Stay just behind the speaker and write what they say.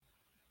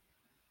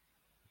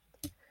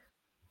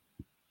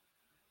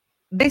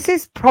This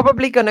is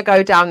probably going to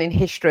go down in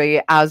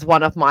history as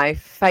one of my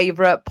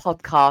favorite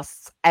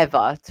podcasts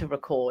ever to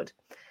record.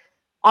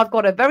 I've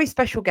got a very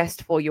special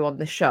guest for you on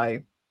the show,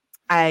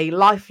 a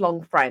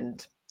lifelong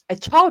friend, a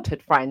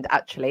childhood friend,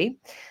 actually.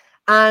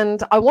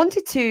 And I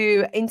wanted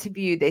to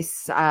interview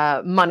this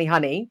Money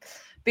Honey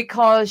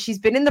because she's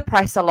been in the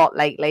press a lot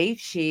lately.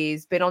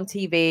 She's been on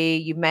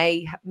TV. You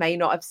may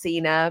not have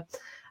seen her.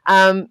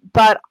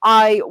 But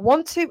I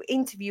want to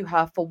interview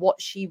her for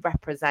what she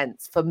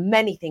represents, for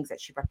many things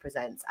that she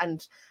represents,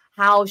 and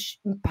how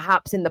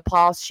perhaps in the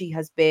past she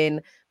has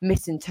been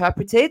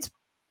misinterpreted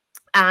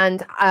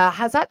and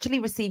has actually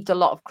received a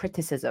lot of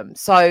criticism.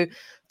 So,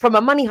 from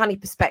a Money Honey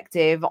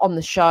perspective on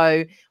the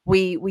show,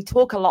 we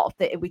talk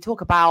we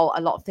talk about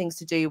a lot of things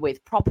to do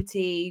with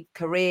property,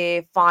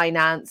 career,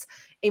 finance,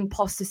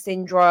 imposter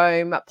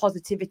syndrome,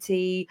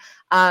 positivity,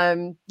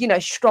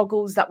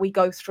 struggles that we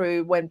go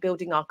through when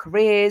building our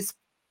careers.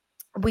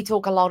 We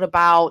talk a lot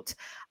about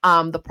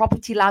the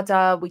property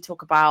ladder. We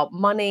talk about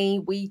money.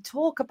 We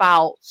talk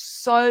about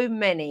so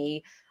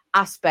many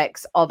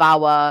aspects of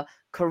our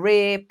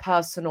career,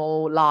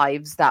 personal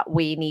lives that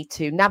we need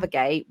to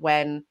navigate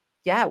when,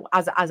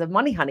 as a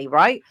money honey,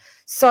 right?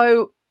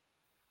 So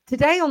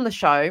today on the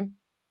show,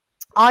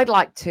 I'd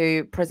like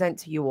to present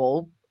to you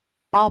all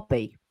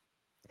Barbie.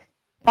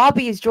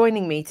 Barbie is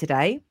joining me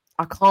today.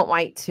 I can't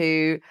wait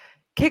to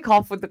kick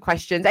off with the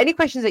questions. Any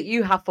questions that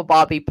you have for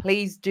Barbie,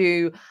 please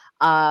do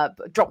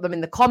drop them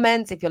in the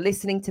comments. If you're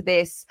listening to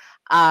this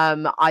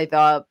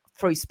either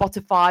through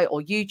Spotify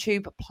or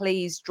YouTube,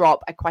 please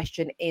drop a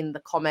question in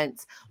the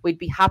comments. We'd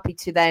be happy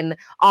to then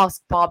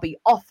ask Barbie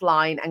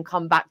offline and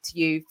come back to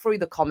you through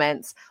the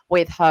comments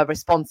with her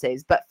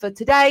responses. But for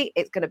today,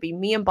 it's going to be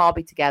me and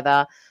Barbie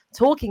together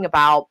talking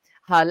about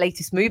her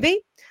latest movie.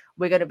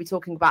 We're going to be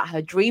talking about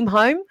her dream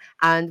home,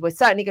 and we're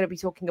certainly going to be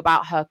talking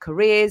about her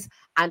careers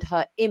and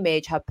her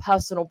image, her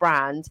personal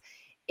brand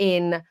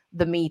in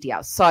the media.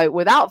 So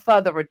without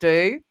further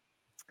ado,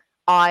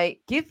 I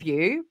give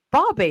you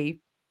Barbie.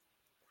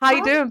 How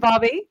you Hi, doing,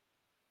 Barbie?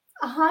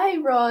 hi,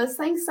 Roz.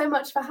 Thanks so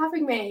much for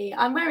having me.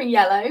 I'm wearing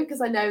yellow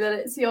because I know that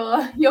it's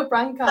your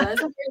brand colours.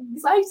 I'm really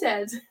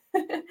excited.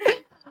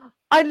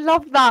 I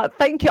love that.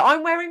 Thank you.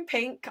 I'm wearing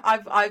pink.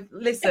 I've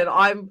listen,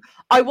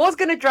 I was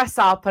gonna dress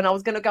up and I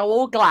was gonna go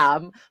all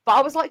glam, but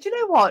I was like, do you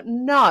know what?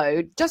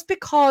 No, just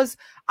because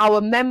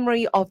our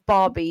memory of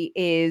Barbie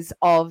is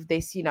of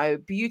this,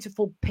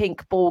 beautiful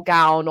pink ball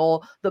gown or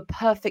the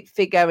perfect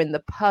figure in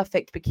the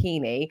perfect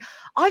bikini.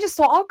 I just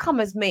thought I'll come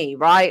as me,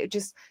 right?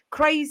 Just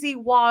crazy,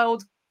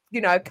 wild,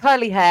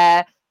 curly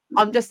hair.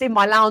 I'm just in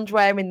my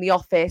loungewear in the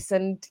office,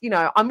 and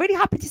I'm really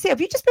happy to see. Have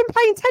you just been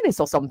playing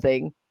tennis or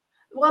something?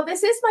 Well,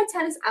 this is my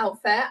tennis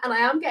outfit, and I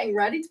am getting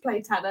ready to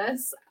play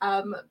tennis.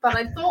 But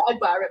I thought I'd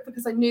wear it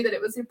because I knew that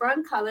it was your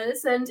brand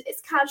colours, and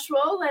it's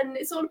casual, and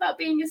it's all about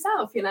being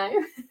yourself.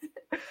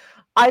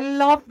 I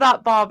love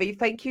that, Barbie.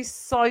 Thank you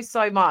so,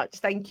 so much.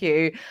 Thank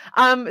you.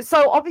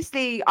 So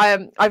obviously,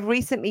 I've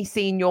recently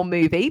seen your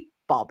movie,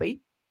 Barbie.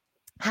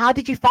 How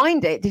did you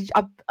find it? Did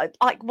you,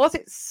 like, was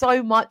it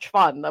so much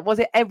fun? Was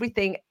it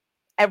everything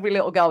every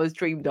little girl has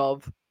dreamed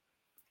of?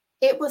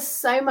 It was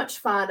so much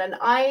fun, and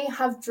I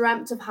have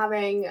dreamt of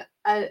having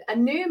a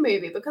new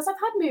movie because I've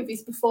had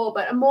movies before,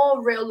 but a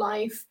more real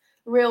life,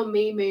 real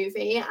me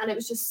movie, and it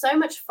was just so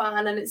much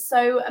fun, and it's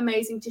so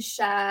amazing to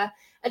share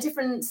a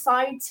different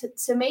side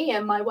to me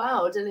and my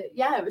world, and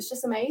it was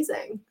just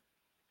amazing.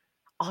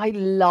 I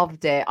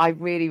loved it. I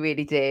really,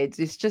 really did.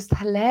 It's just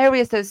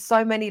hilarious. There's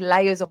so many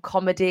layers of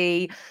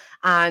comedy.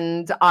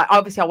 And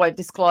obviously, I won't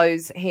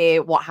disclose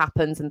here what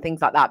happens and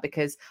things like that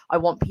because I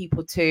want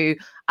people to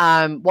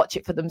watch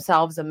it for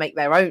themselves and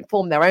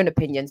form their own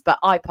opinions. But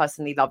I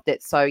personally loved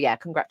it. So, yeah,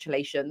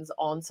 congratulations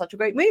on such a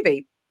great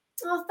movie.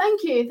 Oh,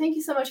 thank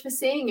you so much for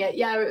seeing it.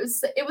 Yeah,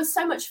 it was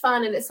so much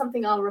fun, and it's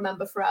something I'll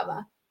remember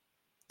forever.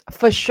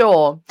 For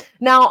sure.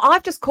 Now,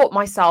 I've just caught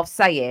myself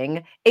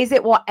saying, is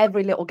it what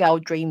every little girl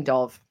dreamed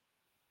of?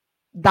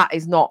 That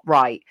is not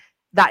right.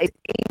 That is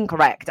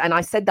incorrect. And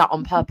I said that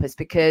on purpose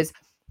because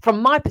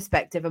from my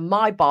perspective and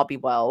my Barbie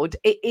world,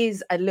 it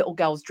is a little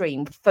girl's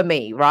dream for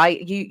me,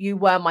 right? You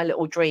were my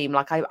little dream.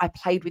 Like I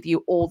played with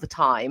you all the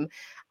time.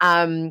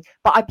 But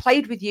I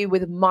played with you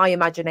with my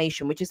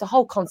imagination, which is the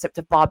whole concept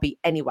of Barbie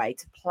anyway,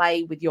 to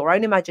play with your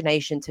own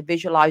imagination, to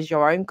visualize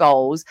your own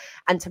goals,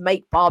 and to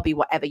make Barbie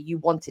whatever you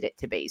wanted it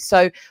to be.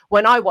 So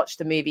when I watched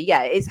the movie,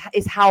 yeah,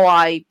 it's how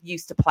I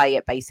used to play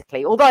it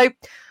basically. Although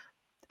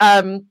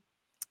um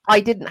I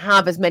didn't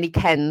have as many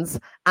Kens,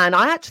 and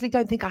I actually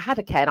don't think I had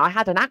a Ken. I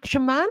had an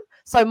Action Man.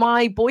 So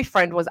my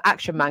boyfriend was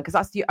Action Man because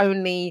that's the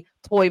only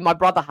toy my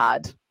brother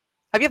had.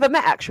 Have you ever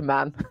met Action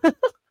Man?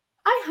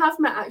 I have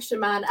met Action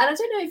Man, and I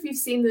don't know if you've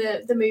seen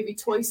the movie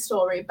Toy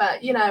Story, but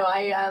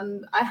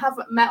I have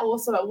met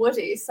also a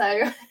Woody, so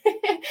I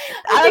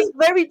That's think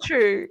very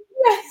true.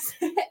 yes,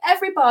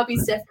 every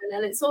Barbie's different,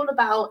 and it's all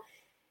about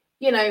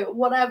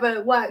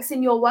whatever works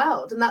in your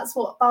world, and that's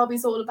what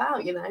Barbie's all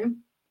about.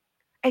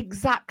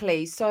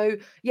 Exactly. So,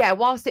 yeah,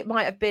 whilst it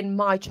might have been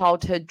my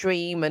childhood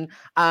dream and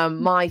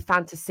my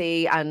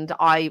fantasy, and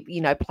I,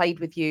 played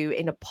with you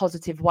in a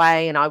positive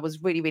way, and I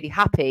was really, really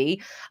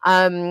happy.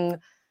 Um,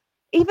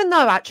 Even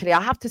though actually I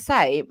have to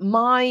say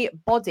my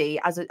body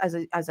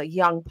as a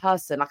young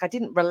person, like I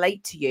didn't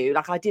relate to you,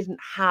 like I didn't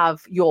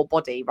have your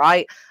body,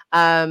 right?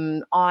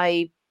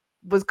 I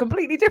was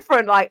completely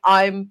different. Like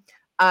I'm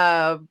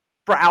uh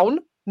brown,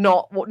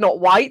 not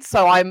white,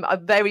 so I'm a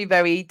very,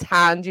 very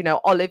tanned,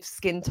 olive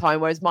skin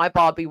tone, whereas my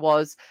Barbie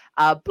was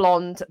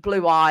blonde,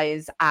 blue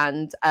eyes,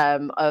 and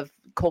of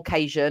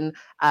Caucasian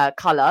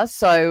color.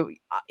 So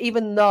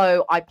even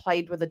though I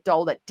played with a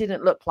doll that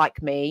didn't look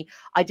like me,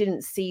 I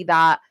didn't see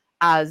that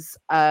as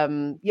I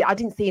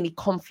didn't see any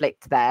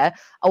conflict there.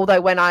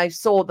 Although when I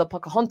saw the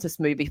Pocahontas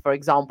movie, for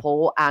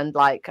example, and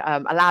like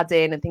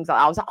Aladdin and things like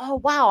that, I was like, oh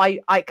wow,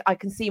 I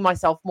can see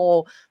myself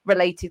more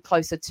related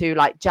closer to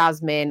like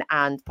Jasmine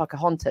and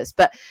Pocahontas.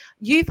 But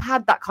you've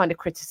had that kind of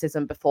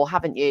criticism before,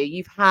 haven't you?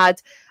 You've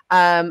had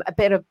a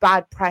bit of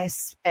bad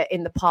press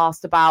in the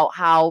past about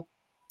how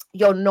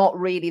you're not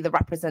really the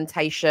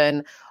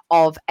representation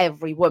of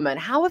every woman.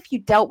 How have you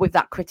dealt with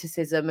that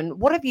criticism,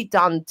 and what have you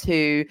done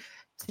to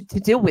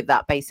deal with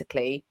that,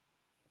 basically?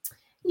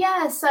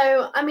 Yeah,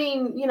 so I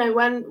mean,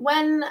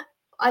 when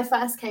I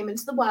first came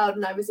into the world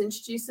and I was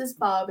introduced as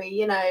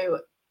Barbie,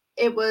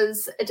 it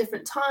was a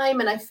different time,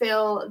 and I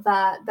feel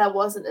that there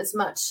wasn't as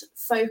much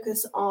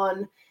focus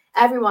on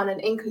everyone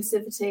and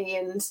inclusivity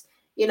and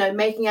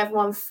making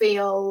everyone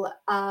feel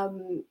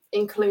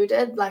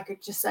included, like I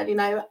just said.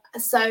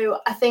 So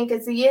I think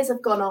as the years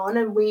have gone on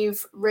and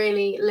we've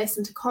really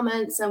listened to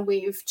comments and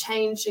we've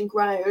changed and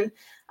grown,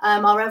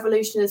 our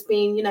evolution has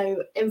been,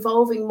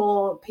 involving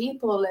more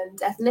people and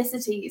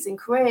ethnicities and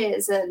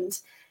careers and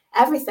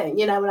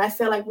everything, and I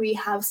feel like we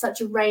have such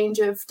a range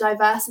of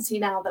diversity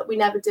now that we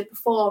never did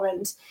before.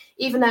 And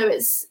even though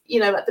it's,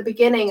 at the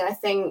beginning, I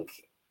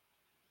think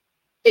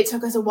it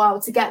took us a while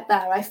to get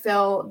there, I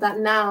feel that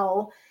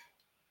now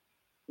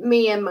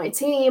me and my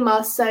team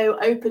are so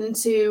open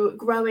to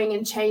growing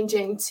and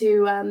changing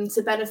to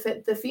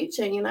benefit the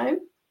future.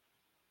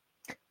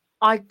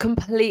 I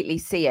completely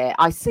see it.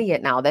 I see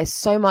it now. There's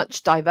so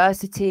much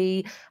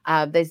diversity.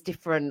 There's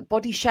different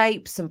body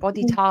shapes and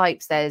body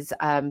types. There's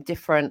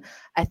different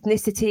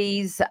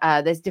ethnicities.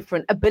 There's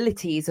different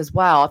abilities as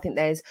well. I think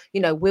there's,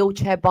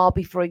 wheelchair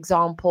Barbie, for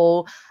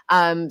example.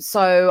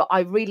 So I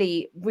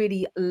really,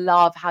 really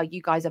love how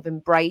you guys have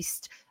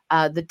embraced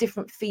the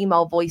different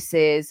female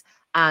voices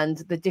and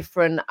the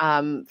different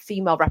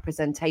female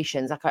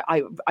representations. Like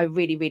I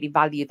really, really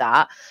value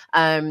that.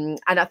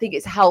 And I think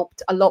it's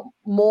helped a lot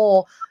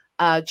more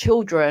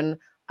children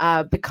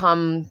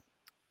become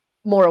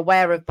more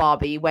aware of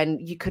Barbie when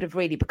you could have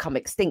really become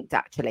extinct,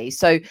 actually.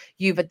 So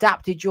you've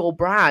adapted your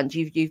brand,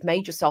 you've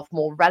made yourself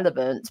more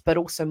relevant, but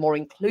also more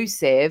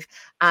inclusive,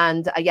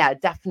 and yeah,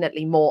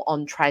 definitely more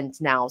on trend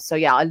now. So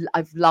yeah,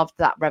 I've loved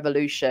that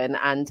revolution.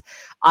 And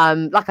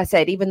like I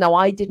said, even though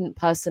I didn't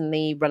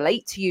personally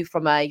relate to you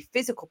from a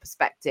physical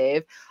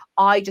perspective,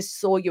 I just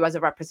saw you as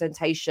a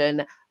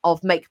representation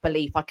of make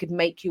believe. I could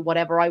make you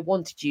whatever I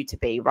wanted you to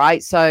be,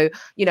 right? So,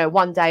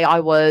 one day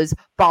I was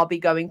Barbie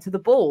going to the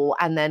ball,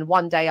 and then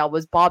one day I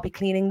was Barbie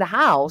cleaning the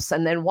house,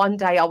 and then one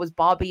day I was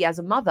Barbie as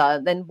a mother,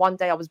 and then one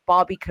day I was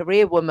Barbie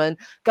career woman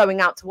going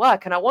out to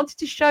work. And I wanted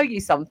to show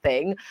you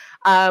something.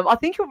 I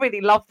think you'll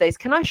really love this.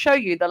 Can I show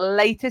you the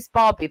latest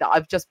Barbie that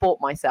I've just bought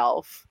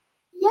myself?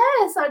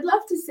 Yes, I'd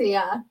love to see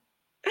her.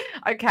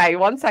 Okay,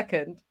 1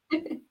 second.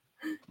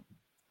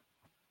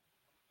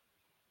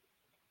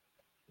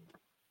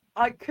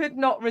 I could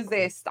not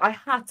resist. I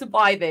had to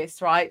buy this,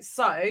 right?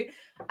 So,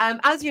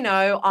 as you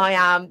know, I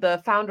am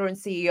the founder and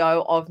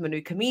CEO of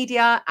Manuka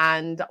Media,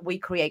 and we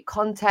create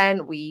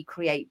content. We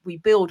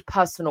build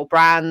personal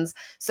brands.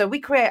 So we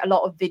create a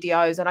lot of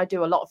videos, and I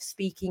do a lot of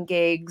speaking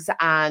gigs.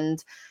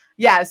 And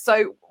yeah,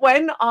 so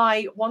when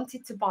I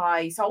wanted to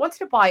buy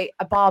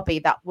a Barbie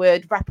that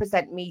would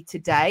represent me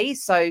today.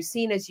 So,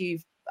 seeing as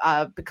you've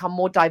become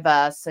more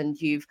diverse and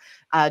you've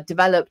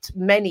developed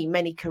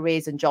many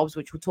careers and jobs,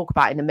 which we'll talk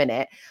about in a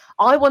minute,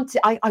 I went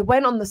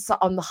on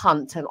the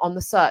hunt and on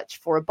the search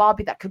for a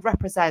Barbie that could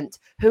represent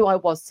who I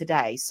was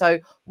today. So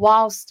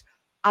whilst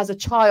as a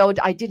child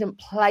I didn't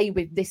play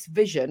with this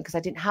vision because I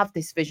didn't have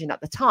this vision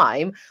at the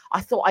time,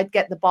 I thought I'd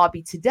get the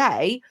Barbie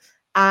today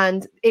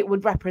and it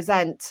would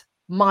represent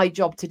my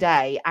job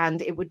today,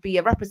 and it would be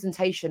a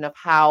representation of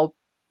how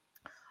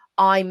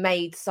I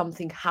made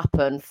something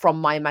happen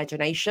from my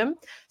imagination.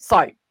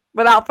 So,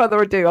 without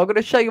further ado, I'm going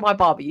to show you my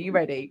Barbie. Are you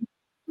ready?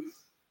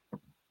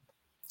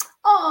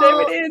 Oh,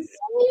 there it is.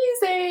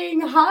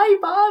 Amazing. Hi,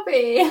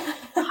 Barbie.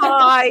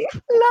 Hi.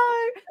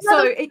 Hello.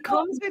 So, it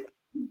comes with...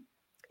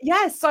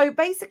 Yeah, so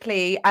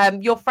basically,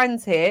 your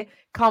friends here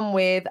come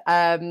with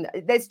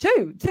there's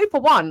two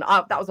for one.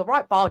 That was a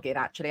right bargain,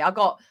 actually. I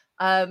got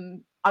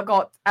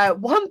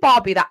one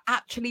Barbie that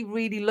actually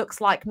really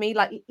looks like me,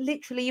 like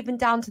literally even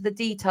down to the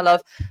detail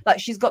of like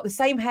she's got the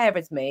same hair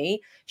as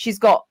me, she's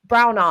got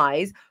brown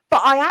eyes,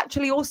 but I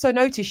actually also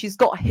noticed she's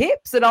got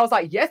hips, and I was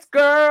like, yes,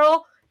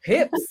 girl,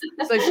 hips.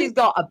 So she's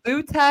got a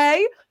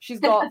bootay, she's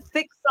got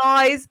thick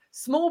thighs,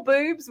 small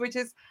boobs, which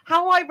is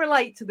how I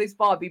relate to this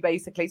Barbie,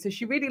 basically. So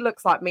she really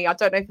looks like me. I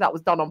don't know if that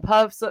was done on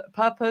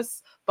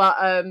purpose, but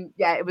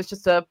yeah, it was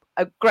just a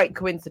great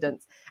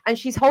coincidence. And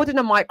she's holding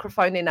a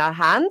microphone in her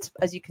hand,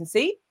 as you can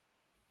see.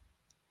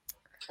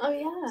 Oh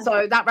yeah.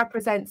 So that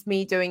represents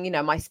me doing,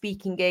 my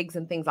speaking gigs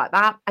and things like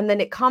that. And then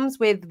it comes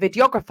with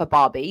videographer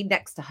Barbie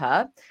next to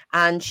her,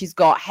 and she's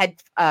got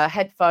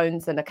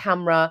headphones and a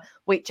camera,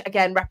 which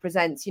again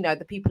represents,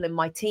 the people in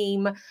my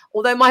team.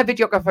 Although my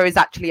videographer is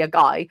actually a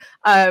guy,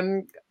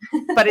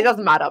 but it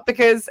doesn't matter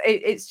because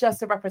it's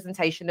just a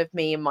representation of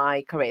me in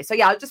my career. So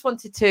yeah, I just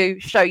wanted to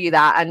show you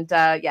that, and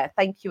yeah,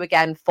 thank you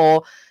again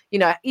for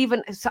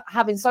even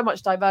having so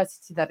much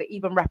diversity that it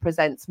even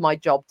represents my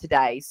job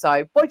today.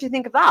 So what do you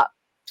think of that?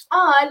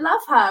 Oh, I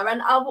love her,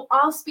 and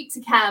I'll speak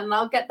to Ken, and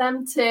I'll get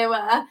them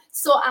to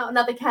sort out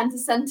another Ken to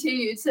send to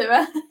you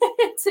to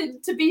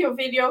to be your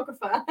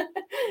videographer.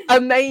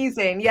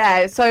 Amazing,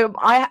 yeah. So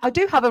I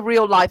do have a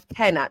real life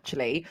Ken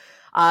actually,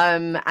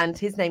 and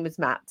his name is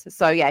Matt.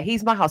 So yeah,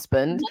 he's my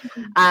husband,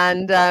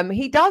 and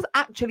he does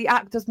actually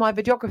act as my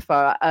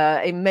videographer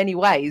in many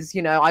ways.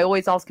 I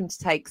always ask him to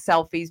take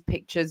selfies,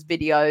 pictures,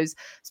 videos,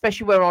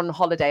 especially when we're on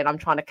holiday and I'm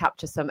trying to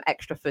capture some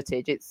extra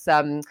footage. It's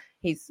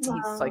he's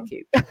so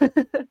cute.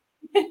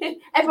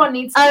 Everyone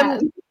needs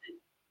Ken.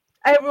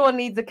 Everyone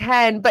needs a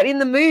Ken, but in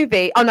the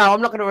movie, oh no, I'm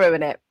not going to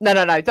ruin it. No,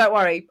 don't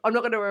worry, I'm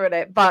not going to ruin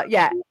it. But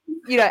yeah,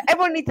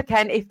 everyone needs a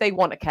Ken if they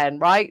want a Ken,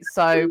 right?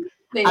 So,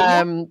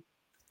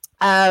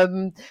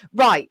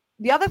 right.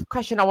 The other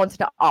question I wanted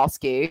to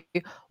ask you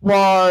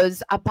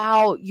was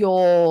about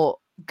your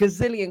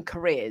gazillion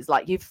careers.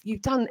 Like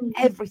you've done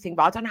everything,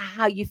 but I don't know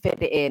how you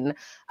fit it in.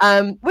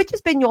 Which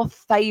has been your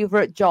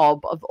favorite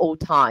job of all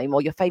time,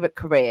 or your favorite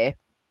career?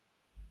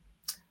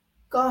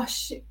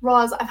 Gosh,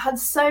 Roz, I've had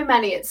so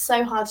many. It's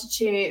so hard to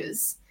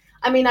choose.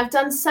 I mean, I've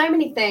done so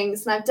many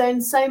things, and I've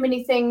done so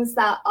many things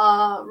that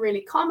are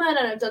really common,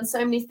 and I've done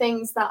so many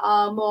things that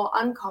are more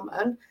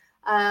uncommon.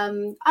 I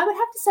would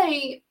have to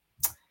say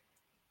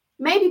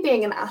maybe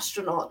being an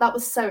astronaut. That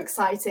was so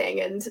exciting,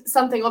 and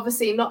something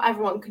obviously not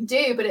everyone can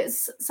do, but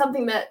it's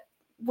something that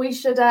we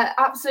should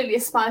absolutely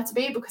aspire to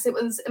be, because it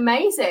was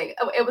amazing.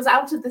 It was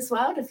out of this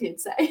world, if you'd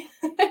say.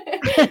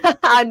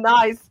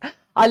 Nice.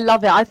 I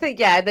love it. I think,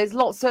 yeah, there's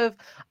lots of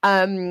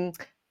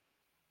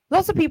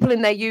people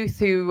in their youth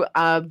who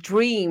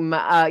dream,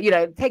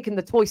 taking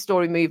the Toy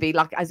Story movie,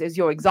 like as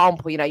your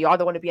example, you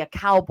either want to be a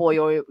cowboy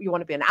or you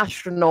want to be an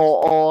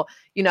astronaut, or,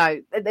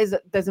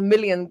 there's a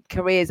million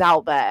careers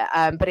out there.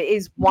 But it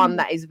is one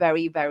that is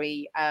very,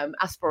 very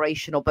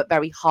aspirational, but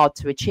very hard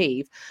to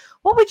achieve.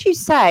 What would you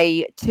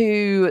say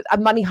to a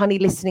money honey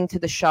listening to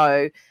the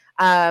show?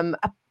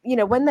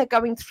 When they're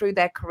going through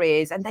their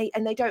careers and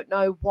they don't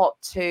know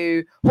what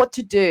to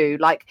do,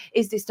 like,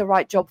 is this the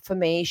right job for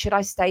me? Should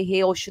I stay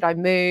here or should I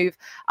move?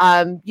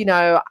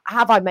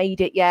 Have I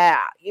made it yet?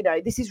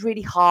 This is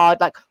really hard.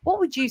 Like, what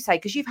would you say?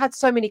 Because you've had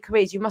so many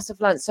careers, you must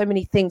have learned so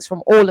many things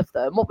from all of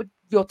them. What would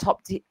your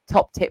top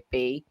tip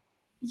be?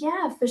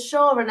 Yeah, for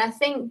sure. And I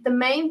think the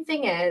main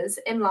thing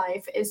in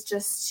life is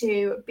just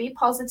to be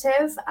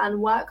positive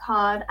and work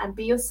hard and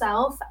be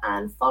yourself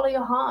and follow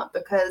your heart,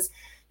 because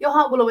your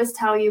heart will always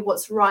tell you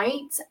what's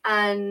right,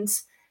 and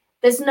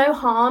there's no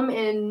harm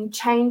in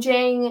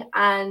changing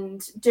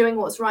and doing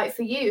what's right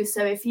for you.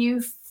 So if you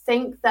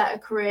think that a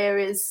career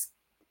is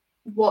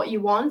what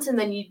you want, and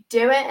then you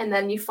do it, and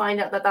then you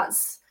find out that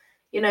that's,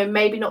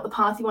 maybe not the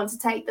path you want to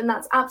take, then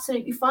that's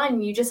absolutely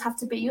fine. You just have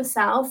to be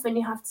yourself, and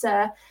you have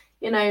to,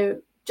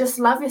 just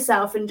love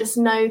yourself, and just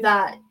know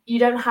that you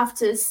don't have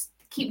to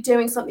keep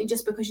doing something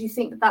just because you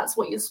think that that's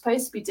what you're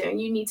supposed to be doing.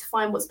 You need to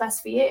find what's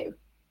best for you.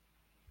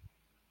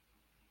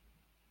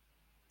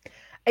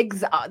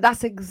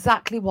 That's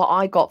exactly what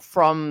I got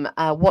from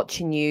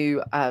watching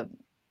you,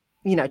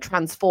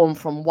 transform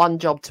from one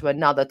job to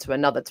another, to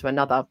another, to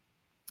another.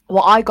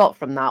 What I got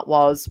from that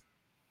was,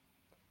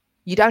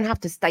 you don't have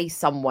to stay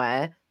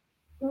somewhere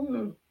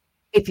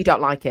if you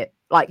don't like it.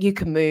 Like, you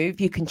can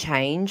move, you can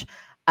change.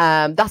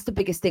 That's the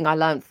biggest thing I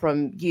learned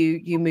from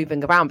you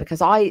moving around,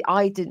 because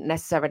I didn't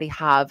necessarily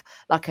have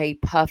like a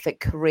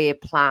perfect career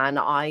plan.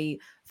 I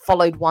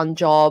followed one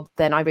job,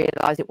 then I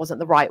realized it wasn't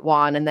the right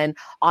one, and then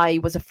I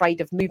was afraid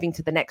of moving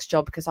to the next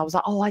job because I was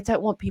like, oh, I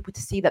don't want people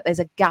to see that there's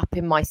a gap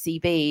in my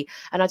CV,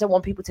 and I don't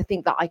want people to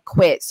think that I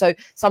quit. So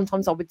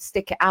sometimes I would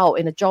stick it out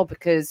in a job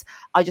because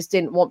I just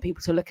didn't want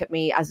people to look at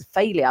me as a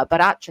failure. But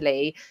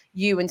actually,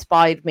 you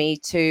inspired me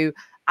to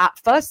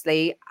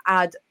firstly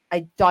add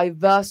a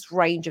diverse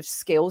range of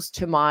skills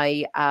to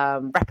my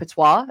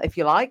repertoire, if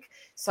you like.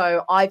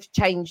 So I've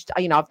changed,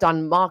 I've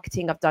done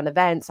marketing, I've done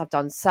events, I've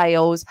done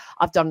sales,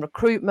 I've done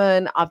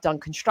recruitment, I've done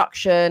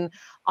construction,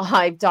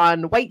 I've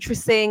done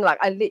waitressing. Like,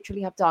 I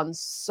literally have done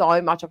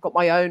so much. I've got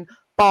my own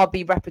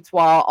Barbie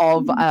repertoire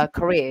of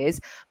careers,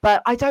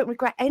 but I don't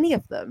regret any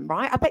of them,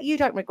 right? I bet you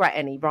don't regret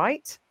any,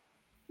 right?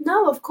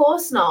 No, of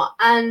course not.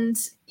 And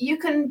you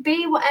can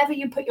be whatever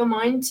you put your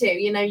mind to,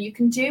 you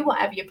can do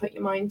whatever you put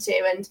your mind to.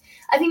 And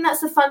I think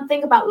that's the fun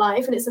thing about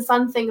life. And it's a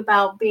fun thing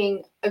about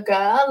being a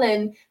girl,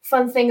 and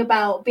fun thing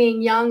about being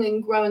young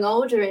and growing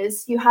older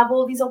is you have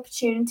all these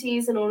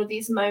opportunities and all of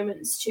these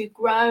moments to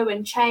grow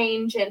and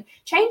change. And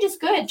change is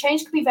good.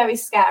 Change can be very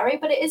scary,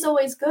 but it is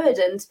always good.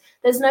 And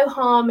there's no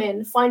harm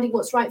in finding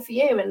what's right for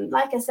you. And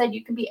like I said,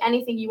 you can be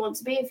anything you want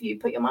to be if you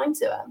put your mind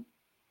to it.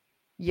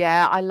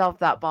 Yeah, I love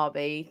that,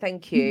 Barbie.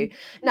 Thank you.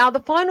 Now, the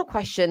final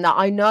question that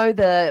I know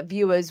the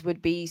viewers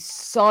would be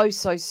so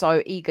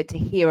eager to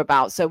hear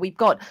about. So we've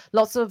got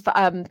lots of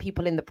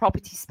people in the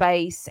property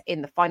space,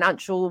 in the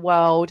financial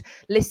world,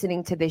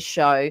 listening to this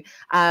show.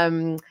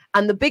 And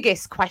the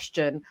biggest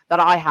question that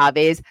I have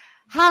is,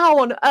 how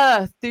on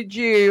earth did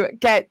you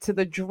get to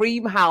the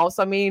dream house?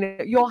 I mean,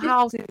 your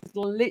house is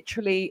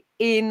literally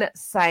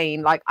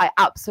insane. Like, I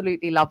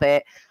absolutely love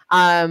it.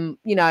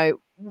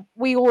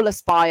 We all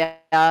aspire,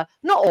 not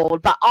all,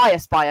 but I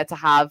aspire to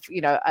have,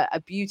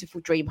 a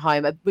beautiful dream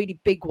home, a really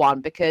big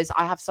one, because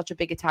I have such a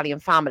big Italian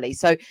family.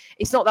 So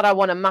it's not that I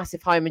want a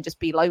massive home and just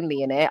be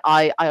lonely in it.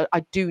 I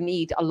do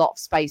need a lot of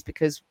space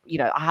because,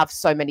 I have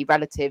so many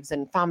relatives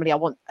and family. I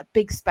want a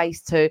big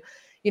space to,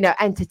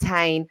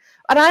 entertain.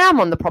 And I am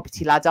on the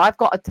property ladder. I've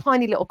got a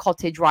tiny little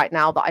cottage right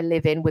now that I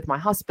live in with my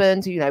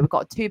husband. We've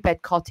got a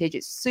 2-bed cottage.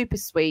 It's super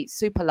sweet,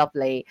 super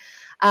lovely.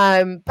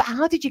 But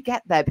how did you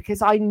get there?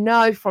 Because I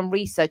know from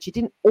research, you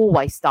didn't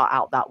always start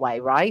out that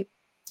way, right?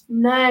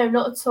 No,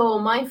 not at all.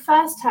 My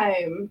first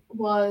home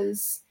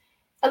was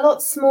a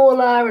lot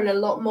smaller and a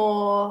lot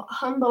more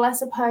humble, I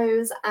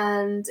suppose.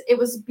 And it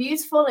was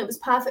beautiful. It was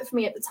perfect for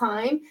me at the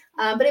time.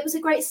 But it was a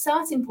great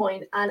starting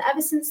point. And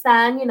ever since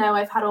then,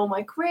 I've had all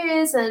my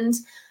careers, and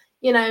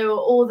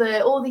all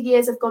the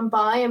years have gone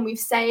by, and we've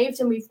saved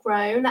and we've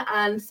grown,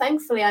 and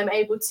thankfully I'm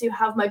able to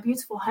have my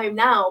beautiful home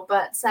now.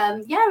 But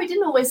we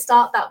didn't always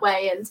start that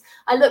way, and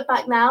I look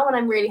back now and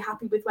I'm really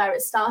happy with where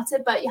it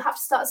started. But you have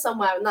to start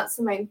somewhere, and that's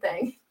the main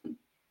thing.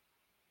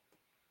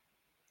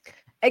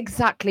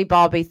 Exactly,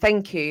 Barbie.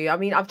 Thank you. I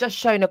mean, I've just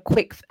shown a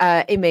quick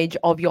image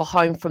of your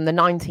home from the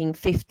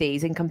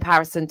 1950s in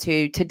comparison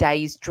to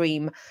today's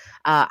dream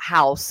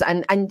house,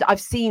 and I've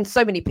seen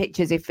so many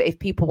pictures. If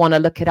people want to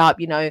look it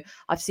up,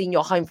 I've seen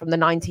your home from the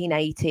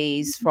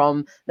 1980s,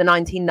 from the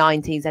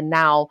 1990s, and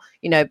now,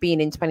 being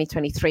in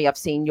 2023, I've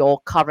seen your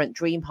current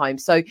dream home.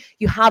 So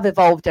you have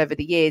evolved over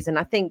the years, and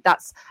I think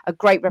that's a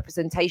great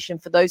representation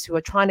for those who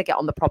are trying to get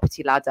on the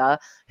property ladder,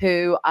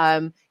 who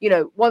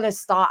want to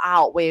start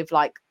out with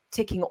like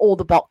ticking all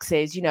the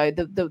boxes,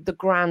 the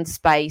grand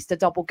space, the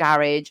double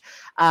garage,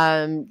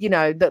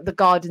 the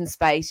garden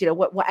space,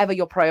 whatever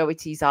your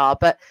priorities are.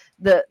 But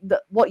the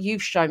what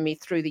you've shown me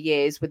through the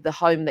years with the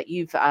home that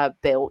you've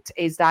built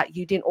is that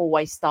you didn't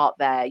always start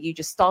there. You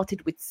just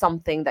started with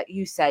something that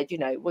you said,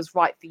 was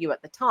right for you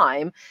at the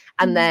time.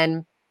 And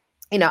then,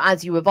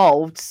 as you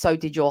evolved, so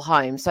did your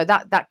home. So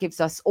that gives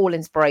us all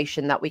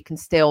inspiration that we can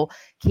still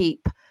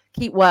keep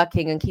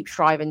working and keep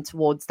striving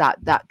towards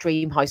that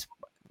dream house,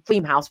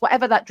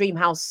 whatever that dream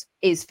house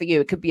is for you.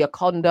 It could be a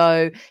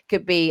condo, it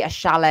could be a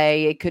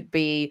chalet, it could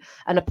be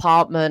an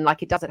apartment.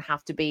 Like, it doesn't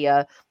have to be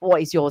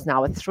what is yours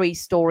now, a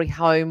 3-story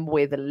home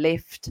with a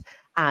lift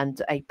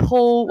and a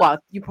pool. Well,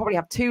 you probably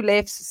have 2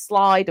 lifts, a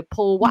slide, a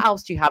pool. What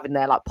else do you have in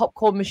there? Like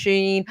popcorn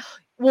machine,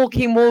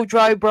 walk-in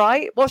wardrobe,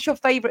 right? What's your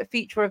favorite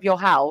feature of your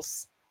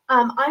house?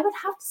 I would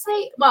have to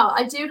say, well,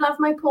 I do love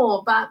my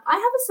pool, but I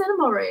have a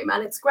cinema room,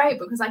 and it's great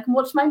because I can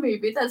watch my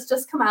movie that's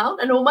just come out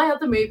and all my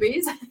other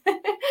movies.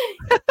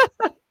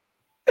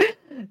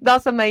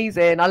 That's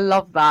amazing. I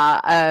love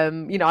that.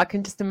 I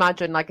can just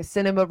imagine like a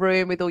cinema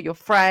room with all your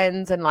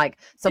friends and like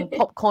some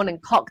popcorn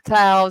and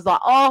cocktails. Like,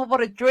 oh, what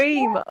a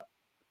dream. Yeah,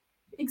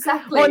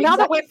 exactly. Well, now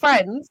that we're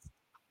friends,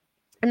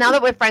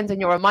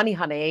 and you're a money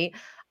honey,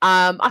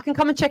 I can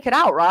come and check it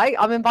out, right?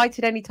 I'm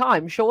invited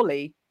anytime,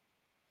 surely.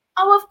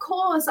 Oh, of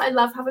course. I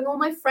love having all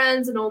my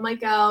friends and all my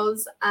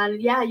girls.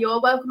 And yeah, you're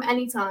welcome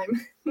anytime.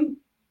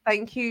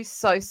 Thank you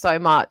so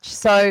much.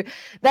 So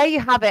there you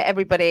have it,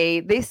 everybody.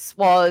 This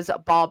was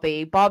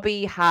Barbie.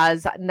 Barbie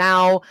has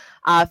now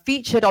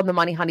featured on the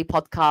Money Honey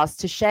podcast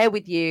to share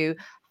with you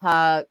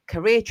her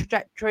career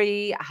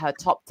trajectory, her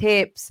top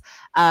tips,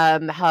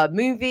 her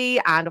movie,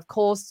 and of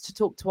course to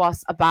talk to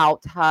us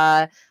about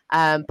her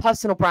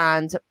personal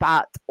brand,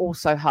 but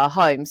also her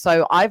home.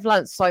 So I've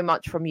learned so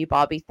much from you,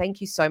 Barbie.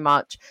 Thank you so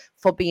much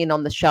for being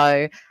on the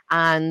show,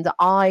 and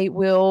I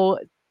will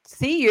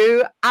see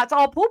you at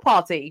our pool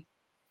party.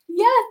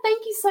 Yeah,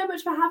 thank you so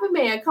much for having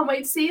me. I can't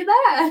wait to see you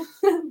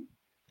there.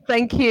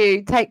 Thank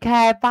you. Take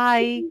care.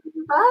 Bye.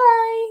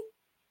 Bye.